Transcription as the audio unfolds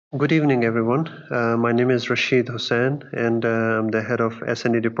Good evening, everyone. My name is Rashid Hussain, and I'm the head of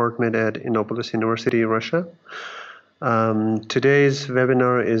SNE department at Innopolis University, Russia. Today's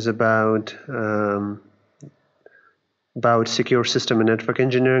webinar is about secure system and network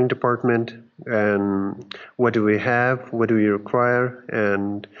engineering department, and what do we have, what do we require,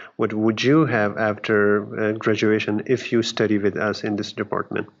 and what would you have after graduation if you study with us in this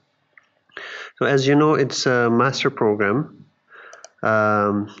department. So as you know, it's a master program,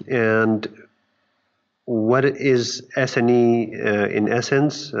 and what is SNE in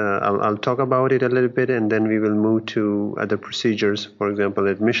essence? I'll talk about it a little bit, and then we will move to other procedures, for example,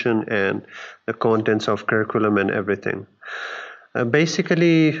 admission and the contents of curriculum and everything.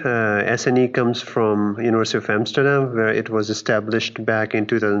 Basically, SNE comes from University of Amsterdam, where it was established back in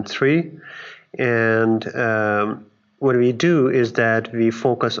 2003. And what we do is that we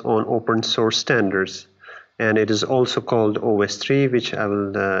focus on open source standards. And it is also called OS3, which I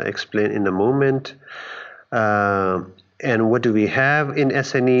will explain in a moment. And what do we have in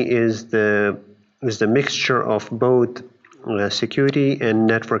SNE is the mixture of both security and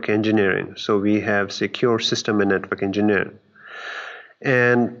network engineering. So we have secure system and network engineering.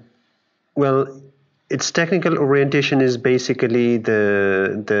 And well, its technical orientation is basically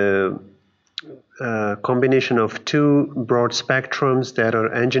the combination of two broad spectrums that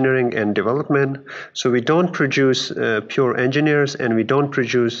are engineering and development. So we don't produce pure engineers and we don't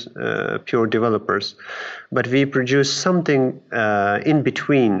produce pure developers, but we produce something in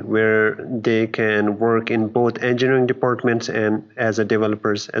between where they can work in both engineering departments and as a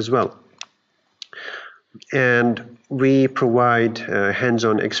developers as well. And we provide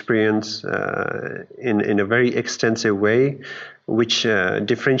hands-on experience in a very extensive way, which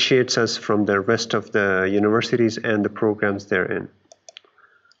differentiates us from the rest of the universities and the programs therein.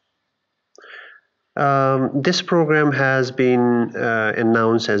 This program has been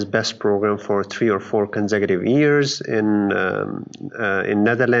announced as best program for 3 or 4 consecutive years in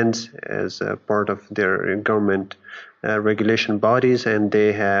Netherlands as a part of their government regulation bodies, and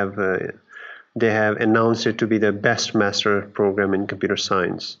they have announced it to be the best master program in computer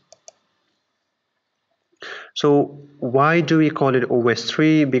science. So why do we call it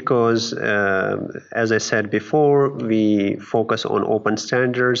OS3? Because as I said before, we focus on open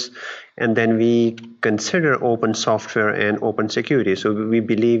standards, and then we consider open software and open security. So we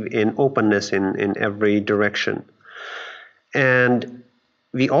believe in openness in every direction. And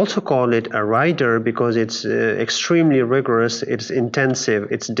we also call it a rider because it's extremely rigorous, it's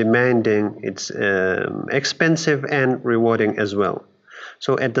intensive, it's demanding, it's expensive and rewarding as well.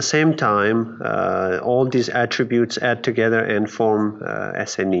 So at the same time, all these attributes add together and form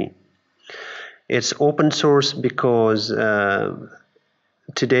SNE. It's open source because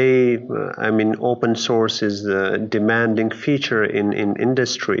today, open source is a demanding feature in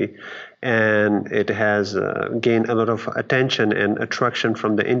industry, and it has gained a lot of attention and attraction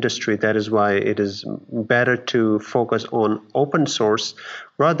from the industry. That is why it is better to focus on open source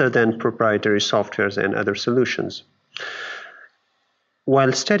rather than proprietary softwares and other solutions.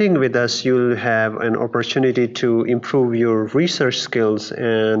 While studying with us, you'll have an opportunity to improve your research skills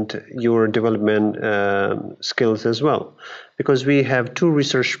and your development skills as well, because we have 2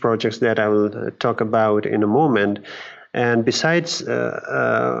 research projects that I will talk about in a moment. And besides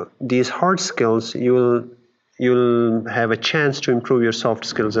these hard skills, you'll have a chance to improve your soft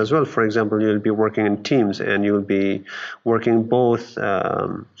skills as well. For example, you'll be working in teams, and you'll be working both in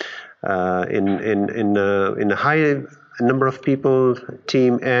a high number of people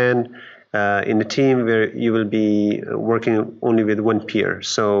team and in a team where you will be working only with one peer.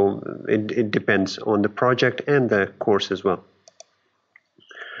 So it depends on the project and the course as well.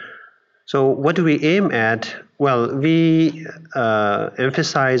 So what do we aim at? Well, we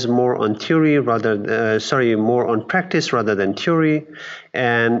emphasize more on more on practice rather than theory.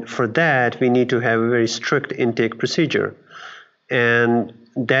 And for that, we need to have a very strict intake procedure. And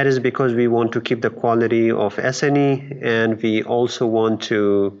that is because we want to keep the quality of SNE, and we also want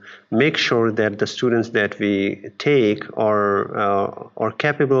to make sure that the students that we take are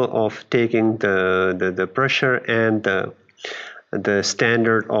capable of taking the pressure and the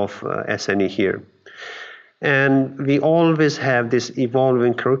standard of SNE here. And we always have this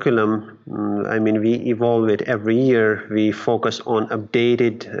evolving curriculum. We evolve it every year. We focus on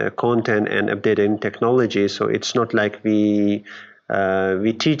updated content and updated technology. So it's not like we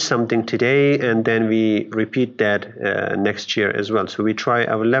teach something today and then we repeat that next year as well. So we try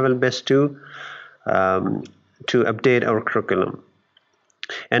our level best to update our curriculum.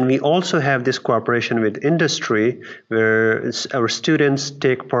 And we also have this cooperation with industry, where our students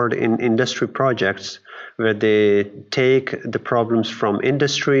take part in industry projects where they take the problems from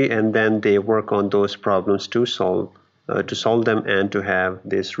industry and then they work on those problems to solve them and to have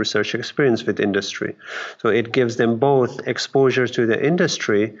this research experience with industry. So it gives them both exposure to the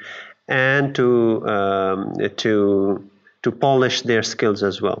industry and to polish their skills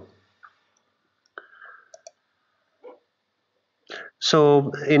as well.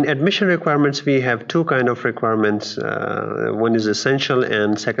 So in admission requirements, we have two kind of requirements. One is essential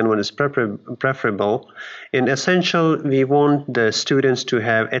and second one is preferable. In essential, we want the students to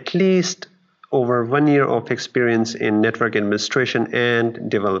have at least over 1 year of experience in network administration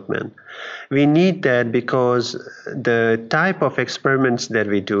and development. We need that because the type of experiments that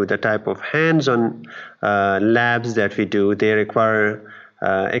we do, the type of hands-on labs that we do, they require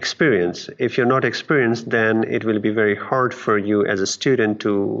experience. If you're not experienced, then it will be very hard for you as a student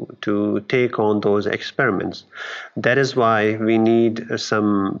to take on those experiments. That is why we need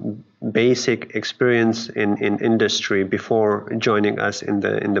some basic experience in industry before joining us in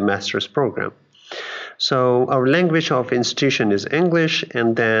the master's program. So our language of institution is English,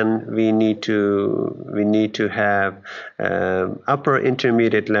 and then we need to have upper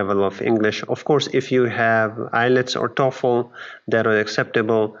intermediate level of English. Of course, if you have IELTS or TOEFL, that are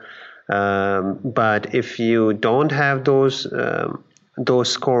acceptable. But if you don't have those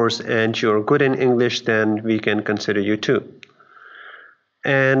scores and you're good in English, then we can consider you too.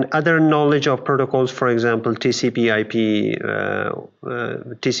 And other knowledge of protocols, for example, TCP/IP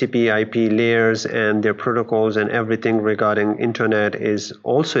layers and their protocols and everything regarding internet is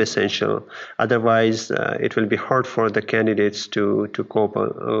also essential. Otherwise, it will be hard for the candidates to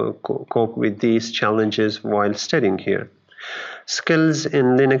cope with these challenges while studying here. Skills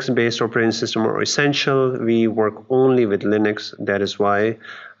in Linux-based operating system are essential. We work only with Linux. That is why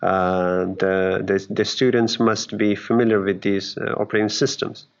the students must be familiar with these operating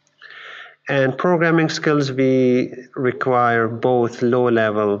systems. And programming skills, we require both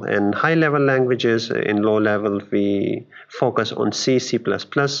low-level and high-level languages. In low-level, we focus on C, C++,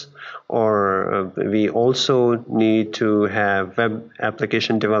 or we also need to have web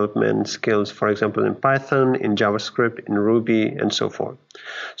application development skills, for example, in Python, in JavaScript, in Ruby, and so forth.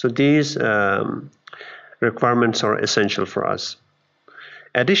 So these requirements are essential for us.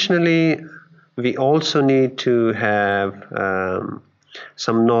 Additionally, we also need to have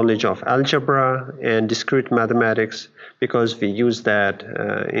some knowledge of algebra and discrete mathematics, because we use that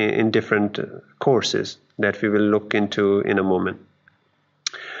in different courses that we will look into in a moment.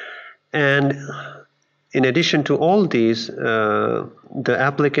 And in addition to all these, the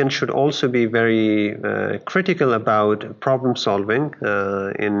applicant should also be very critical about problem solving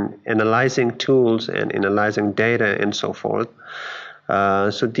in analyzing tools and analyzing data and so forth.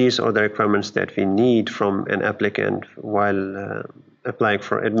 So these are the requirements that we need from an applicant while applying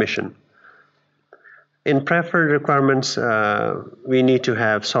for admission. In preferred requirements, we need to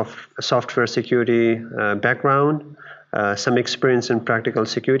have software security background, some experience in practical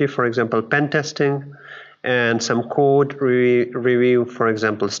security, for example, pen testing, and some code review, for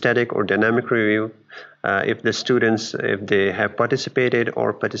example, static or dynamic review. If the students, if they have participated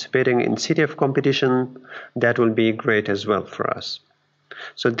or participating in CTF competition, that will be great as well for us.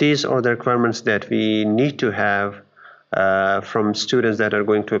 So these are the requirements that we need to have from students that are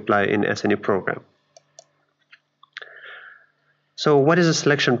going to apply in SNE program. So what is the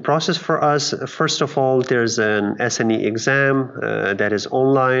selection process for us? First of all, there's an SNE exam that is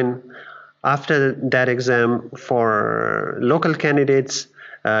online. After that exam, for local candidates,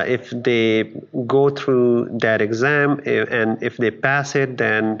 if they go through that exam and if they pass it,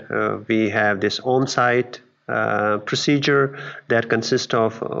 then we have this on-site procedure that consists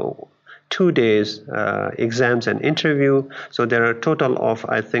of 2 days exams and interview. So there are a total of,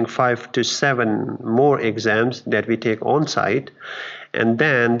 I think, 5 to 7 more exams that we take on site. And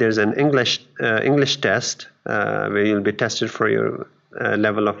then there's an English test where you'll be tested for your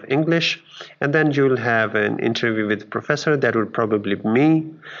level of English. And then you'll have an interview with the professor. That would probably be me.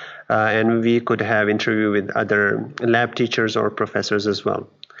 And we could have interview with other lab teachers or professors as well.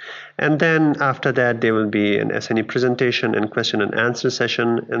 And then after that, there will be an SNE presentation and question and answer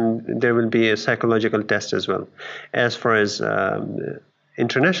session, and there will be a psychological test as well. As far as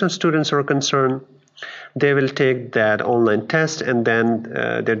international students are concerned, they will take that online test, and then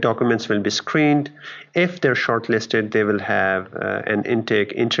their documents will be screened. If they're shortlisted, they will have an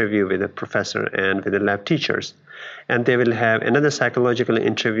intake interview with a professor and with the lab teachers. And they will have another psychological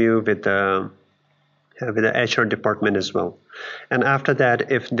interview with the HR department as well. And after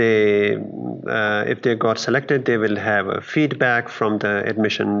that, if they got selected, they will have a feedback from the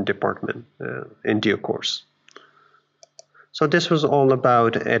admission department in due course. So this was all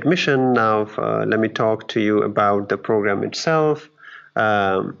about admission. Now let me talk to you about the program itself.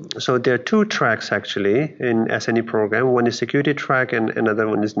 So there are two tracks actually in SNE program. One is security track and another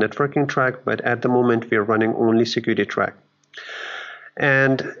one is networking track, but at the moment we are running only security track.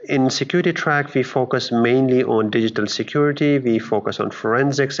 And in security track, we focus mainly on digital security. We focus on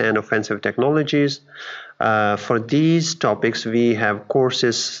forensics and offensive technologies. For these topics, we have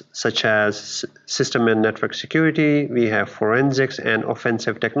courses such as system and network security. We have forensics and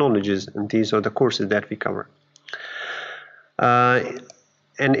offensive technologies, and these are the courses that we cover.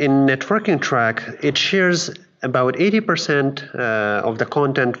 And in networking track, it shares about 80% of the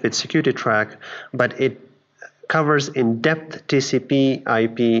content with security track, but it covers in-depth TCP,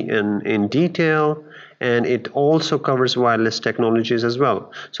 IP in detail, and it also covers wireless technologies as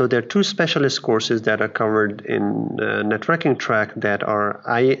well. So there are two specialist courses that are covered in networking track that are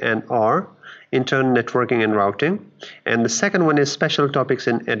INR, Internal Networking and Routing, and the second one is Special Topics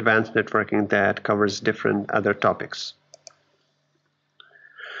in Advanced Networking that covers different other topics.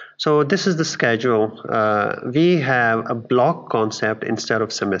 So this is the schedule. We have a block concept instead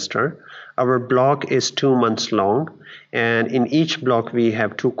of semester. Our block is 2 months long, and in each block we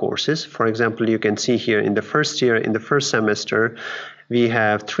have two courses. For example, you can see here in the first year, in the first semester, we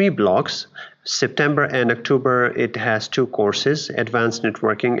have 3 blocks. September and October, it has 2 courses, Advanced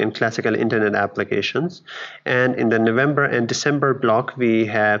Networking and Classical Internet Applications. And in the November and December block, we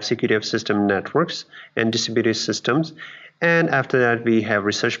have Security of System Networks and Distributed Systems. And after that, we have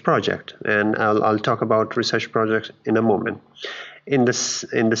research project, and I'll talk about research projects in a moment. In the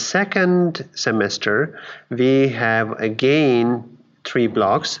second semester, we have again 3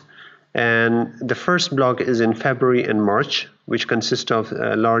 blocks, and the first block is in February and March, which consists of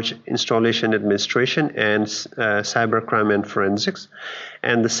large installation administration and cybercrime and forensics.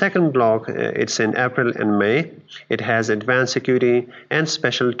 And the second block, it's in April and May. It has advanced security and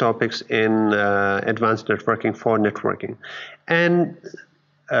special topics in advanced networking for networking. And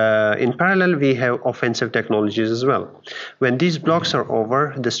in parallel, we have offensive technologies as well. When these blocks are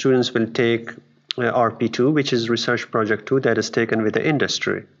over, the students will take RP2, which is Research Project 2, that is taken with the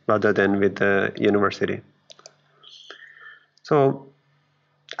industry rather than with the university. So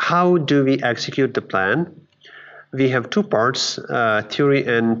how do we execute the plan? We have 2 parts, theory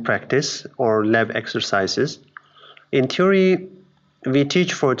and practice, or lab exercises. In theory, we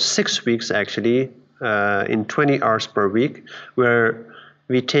teach for 6 weeks actually, in 20 hours per week, where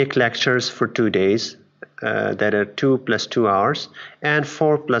we take lectures for 2 days, that are 2 + 2 hours, and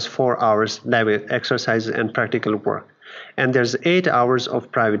 4 + 4 hours lab exercises and practical work. And there's 8 hours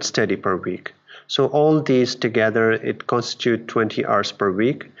of private study per week. So all these together, it constitutes 20 hours per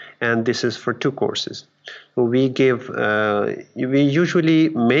week, and this is for 2 courses. So we usually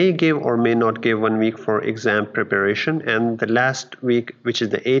may give or may not give 1 week for exam preparation, and the last week, which is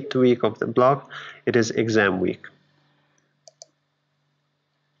the 8th week of the block, it is exam week.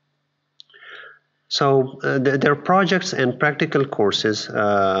 So there are projects and practical courses.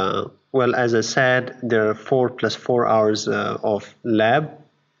 Well, as I said, there are 4 + 4 hours of lab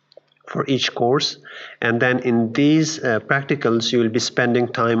for each course, and then in these practicals you will be spending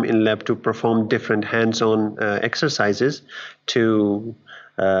time in lab to perform different hands-on exercises to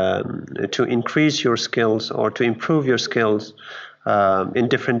increase your skills or to improve your skills in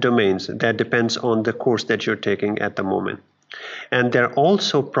different domains. That depends on the course that you're taking at the moment. And there are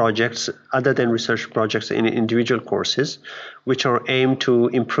also projects other than research projects in individual courses which are aimed to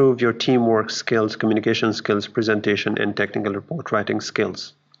improve your teamwork skills, communication skills, presentation, and technical report writing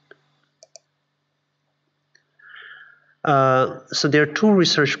skills. So there are 2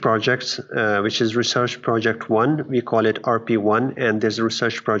 research projects, which is Research Project 1, we call it RP1, and there's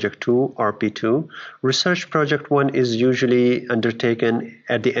Research Project 2, RP2. Research Project 1 is usually undertaken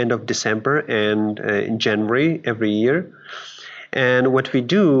at the end of December and in January every year. And what we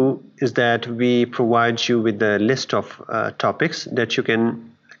do is that we provide you with a list of topics that you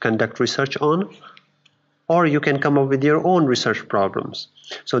can conduct research on, or you can come up with your own research problems.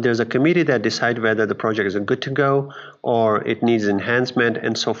 So there's a committee that decides whether the project is good to go or it needs enhancement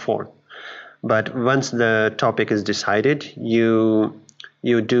and so forth. But once the topic is decided, you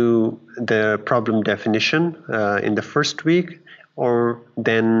do the problem definition in the first week, or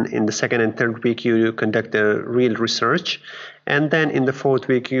then in the second and third week you conduct the real research, and then in the 4th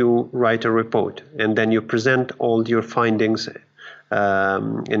week you write a report, and then you present all your findings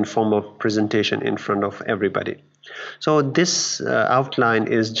in form of presentation in front of everybody. So this outline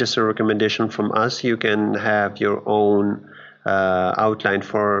is just a recommendation from us. You can have your own outline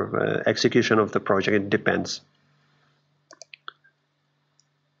for execution of the project. It depends.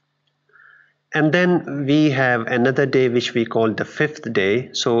 And then we have another day which we call the fifth day.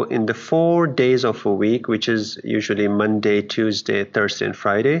 So in the 4 days of a week, which is usually Monday, Tuesday, Thursday, and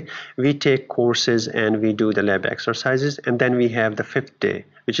Friday, we take courses and we do the lab exercises. And then we have the fifth day,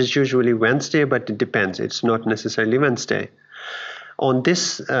 which is usually Wednesday, but it depends. It's not necessarily Wednesday. On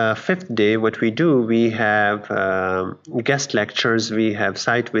this fifth day, what we do, we have guest lectures, we have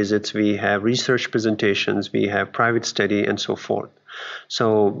site visits, we have research presentations, we have private study, and so forth.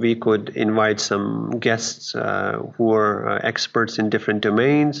 So we could invite some guests who are experts in different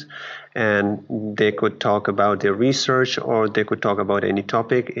domains, and they could talk about their research or they could talk about any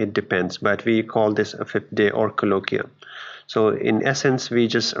topic. It depends, but we call this a fifth day or colloquium. So in essence, we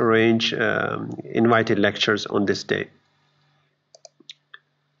just arrange invited lectures on this day.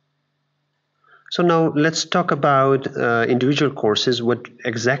 So now let's talk about individual courses. What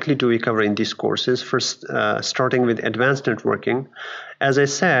exactly do we cover in these courses? First, starting with advanced networking. As I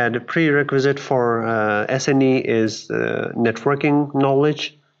said, prerequisite for SNE is networking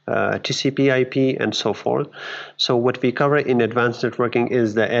knowledge, TCP, IP, and so forth. So what we cover in advanced networking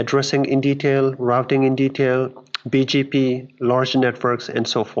is the addressing in detail, routing in detail, BGP, large networks, and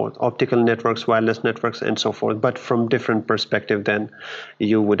so forth, optical networks, wireless networks, and so forth, but from different perspective than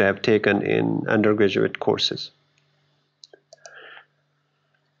you would have taken in undergraduate courses.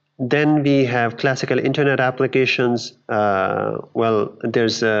 Then we have classical internet applications. Well,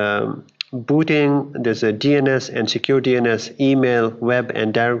 there's booting, there's a DNS and secure DNS, email, web,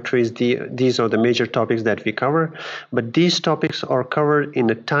 and directories. These are the major topics that we cover, but these topics are covered in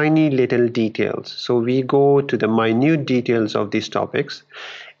a tiny little details. So we go to the minute details of these topics,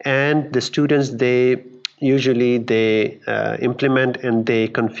 and the students, they implement and they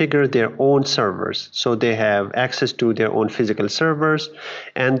configure their own servers. So they have access to their own physical servers,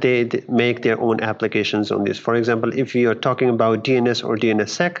 and they make their own applications on this. For example, if we are talking about DNS or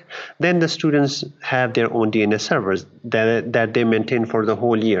DNSSEC, then the students have their own DNS servers that they maintain for the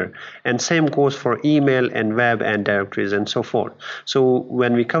whole year. And same goes for email and web and directories and so forth. So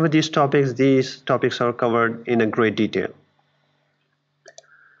when we cover these topics are covered in a great detail.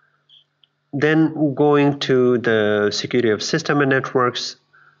 Then going to the security of system and networks.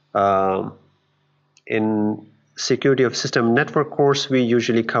 In security of system network course, we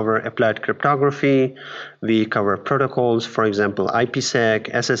usually cover applied cryptography, we cover protocols, for example, IPsec,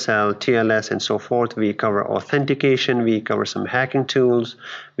 SSL, TLS, and so forth. We cover authentication, we cover some hacking tools,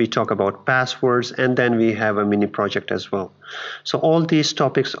 we talk about passwords, and then we have a mini project as well. So all these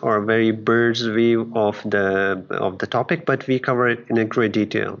topics are very bird's view of the topic, but we cover it in a great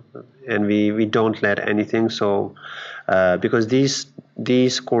detail, and we don't let anything. So because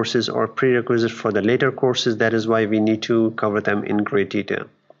these courses are prerequisites for the later courses, that is why we need to cover them in great detail.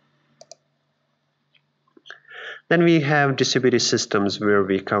 Then we have distributed systems, where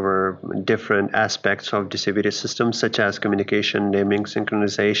we cover different aspects of distributed systems, such as communication, naming,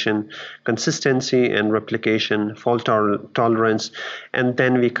 synchronization, consistency and replication, fault tolerance, and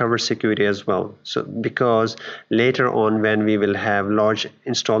then we cover security as well. So because later on, when we will have large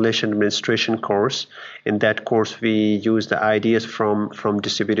installation administration course, in that course we use the ideas from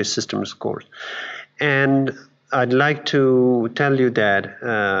distributed systems course. And I'd like to tell you that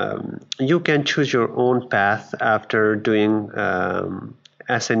you can choose your own path after doing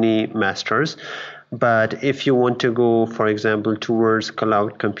SNE Masters. But if you want to go, for example, towards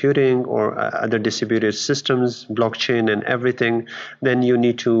cloud computing or other distributed systems, blockchain and everything, then you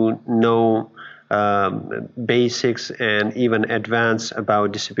need to know basics and even advanced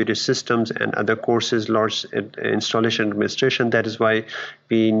about distributed systems and other courses, large installation administration. That is why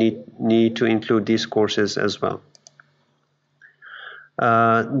we need to include these courses as well.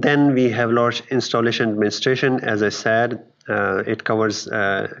 Then we have large installation administration. As I said, it covers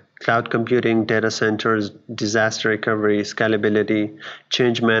cloud computing, data centers, disaster recovery, scalability,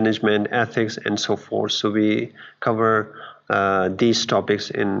 change management, ethics, and so forth. So we cover these topics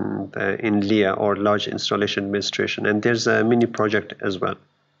in LIA, or large installation administration, and there's a mini project as well.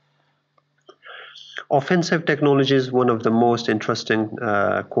 Offensive technology is one of the most interesting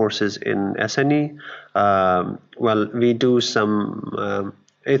courses in SNE. Well, we do some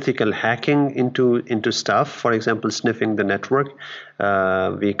ethical hacking into stuff. For example, sniffing the network.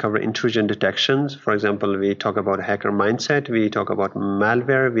 We cover intrusion detections. For example, we talk about hacker mindset, we talk about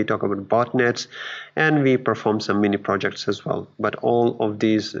malware, we talk about botnets, and we perform some mini projects as well. But all of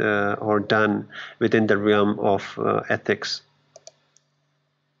these are done within the realm of ethics.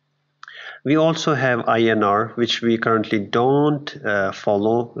 We also have INR, which we currently don't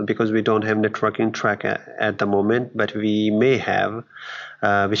follow because we don't have networking track at the moment, but we may have.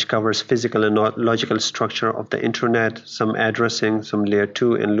 which covers physical and logical structure of the internet, some addressing, some layer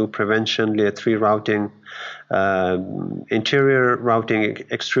 2 and loop prevention, layer 3 routing, interior routing,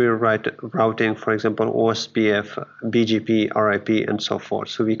 exterior routing, for example, OSPF, BGP, RIP, and so forth.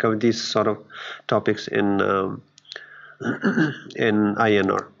 So we cover these sort of topics in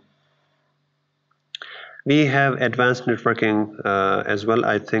INR. We have advanced networking as well.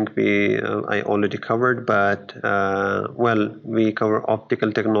 I think I already covered, but well, we cover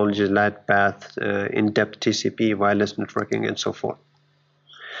optical technologies, LAT path, in-depth TCP, wireless networking, and so forth.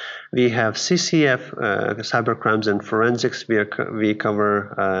 We have CCF, cybercrimes and forensics. We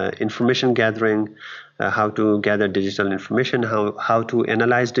cover information gathering, how to gather digital information, how to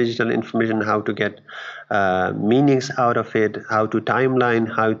analyze digital information, how to get meanings out of it, how to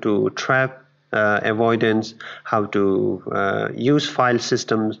timeline, how to trap avoidance, how to use file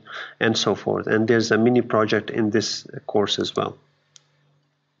systems, and so forth. And there's a mini project in this course as well.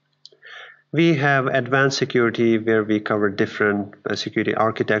 We have advanced security, where we cover different security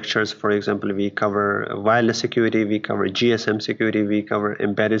architectures. For example, we cover wireless security, we cover GSM security, we cover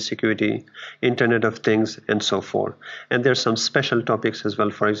embedded security, Internet of Things, and so forth. And there's some special topics as well.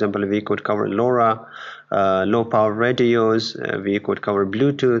 For example, we could cover LoRa, low power radios, we could cover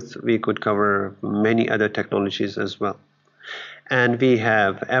Bluetooth, we could cover many other technologies as well. And we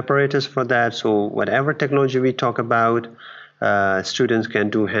have apparatus for that. So whatever technology we talk about, students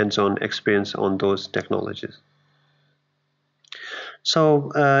can do hands-on experience on those technologies. So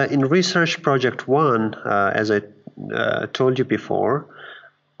in research project 1, as I told you before,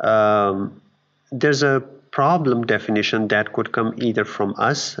 there's a problem definition that could come either from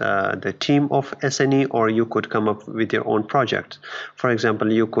us, the team of SNE, or you could come up with your own project. For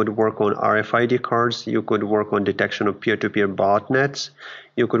example, you could work on RFID cards, you could work on detection of peer-to-peer botnets,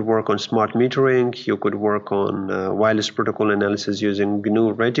 you could work on smart metering, you could work on wireless protocol analysis using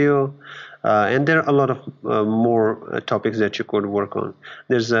GNU radio, and there are a lot of more topics that you could work on.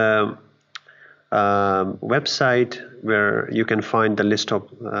 There's a website where you can find the list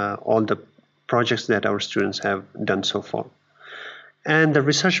of all the projects that our students have done so far. And the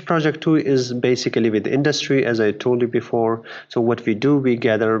research project 2 is basically with industry, as I told you before. So what we do, we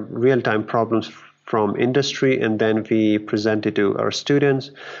gather real-time problems from industry, and then we present it to our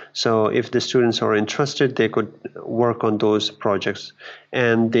students. So if the students are interested, they could work on those projects,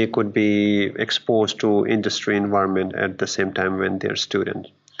 and they could be exposed to industry environment at the same time when they're students.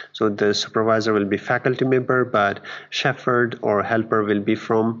 So the supervisor will be faculty member, but shepherd or helper will be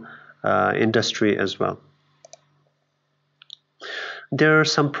from industry as well. There are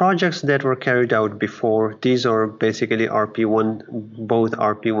some projects that were carried out before. These are basically RP1, both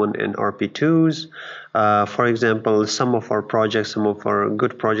RP1 and RP2s. For example, some of our projects, some of our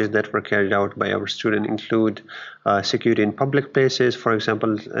good projects that were carried out by our students include security in public places. For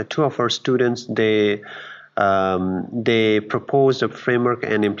example, 2 of our students, they proposed a framework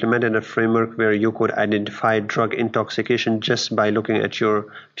and implemented a framework where you could identify drug intoxication just by looking at your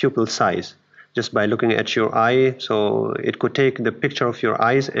pupil size, just by looking at your eye. So it could take the picture of your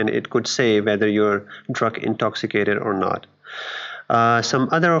eyes and it could say whether you're drug intoxicated or not. Some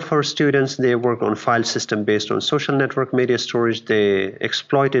other of our students, they work on file system based on social network media storage. They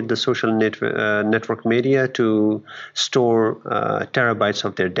exploited the social network media to store terabytes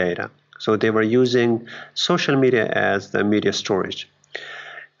of their data. So they were using social media as the media storage.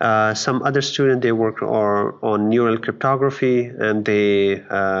 Some other students, they worked on neural cryptography, and they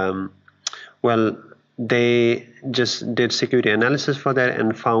they just did security analysis for that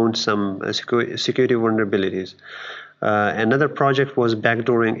and found some security vulnerabilities. Another project was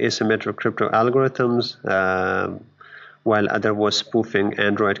backdooring asymmetric crypto algorithms, while other was spoofing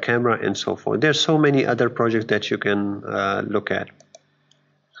Android camera and so forth. There's so many other projects that you can look at.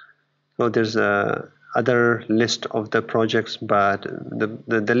 So there's other list of the projects, but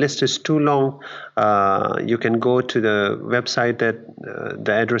the list is too long. You can go to the website that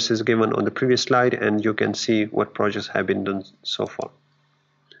the address is given on the previous slide, and you can see what projects have been done so far.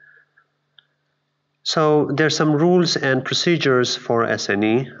 So there's some rules and procedures for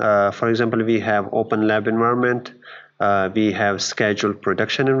SNE. For example, we have open lab environment, we have scheduled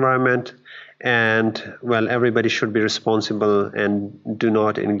production environment, and well, everybody should be responsible and do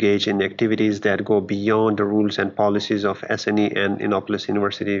not engage in activities that go beyond the rules and policies of SNE and Innopolis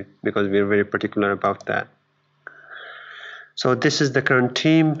University, because we're very particular about that. So this is the current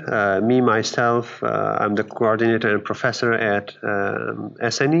team. Me, myself, I'm the coordinator and professor at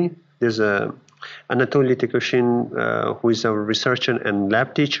SNE. There's Anatoly Tekushin, who is our researcher and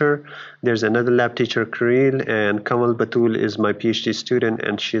lab teacher. There's another lab teacher, Kirill, and Kamal Batul is my PhD student,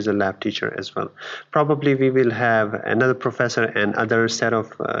 and she's a lab teacher as well. Probably we will have another professor and other set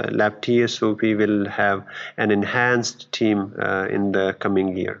of lab TAs, so we will have an enhanced team in the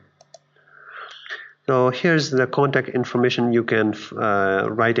coming year. So here's the contact information. You can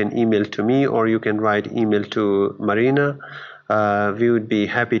write an email to me, or you can write email to Marina. We would be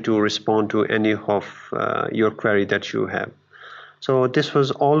happy to respond to any of your query that you have. So this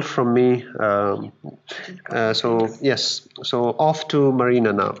was all from me. So yes, so off to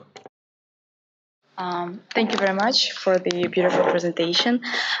Marina now. Thank you very much for the beautiful presentation.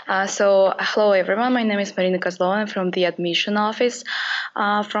 Hello everyone, my name is Marina Kozlova. I'm from the admission office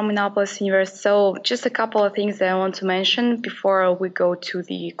from Innopolis University. So just a couple of things that I want to mention before we go to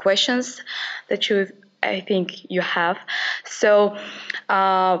the questions that I think you have. So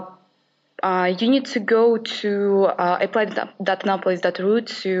you need to go to apply.innopolis.ru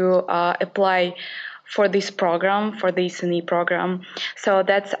to apply for this program, for the SNE program. So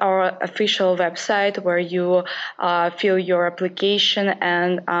that's our official website where you fill your application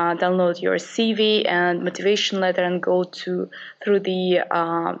and download your CV and motivation letter and go through the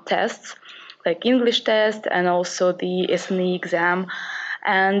tests, like English test and also the SNE exam.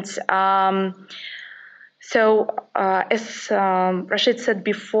 And as Rashid said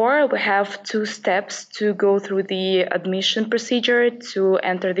before, we have 2 steps to go through the admission procedure to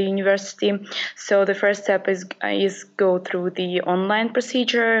enter the university. So the first step is go through the online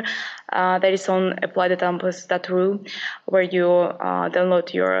procedure that is on apply.innopolis.ru, where you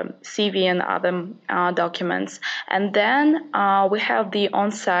download your CV and other documents. And then we have the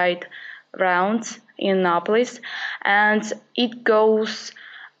on-site round in Annapolis, and it goes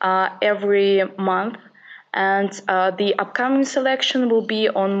every month. And the upcoming selection will be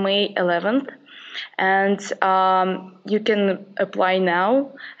on May 11th. And you can apply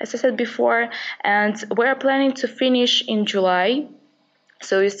now, as I said before. And we're planning to finish in July.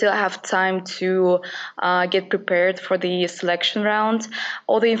 So you still have time to get prepared for the selection round.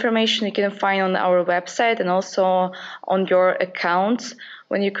 All the information you can find on our website and also on your account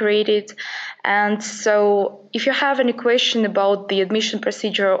when you create it. And so if you have any question about the admission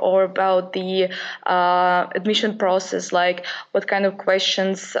procedure or about the admission process, like what kind of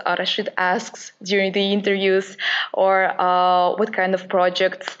questions Rashid asks during the interviews, or what kind of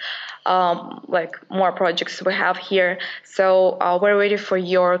projects, like more projects we have here. So we're ready for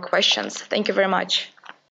your questions. Thank you very much.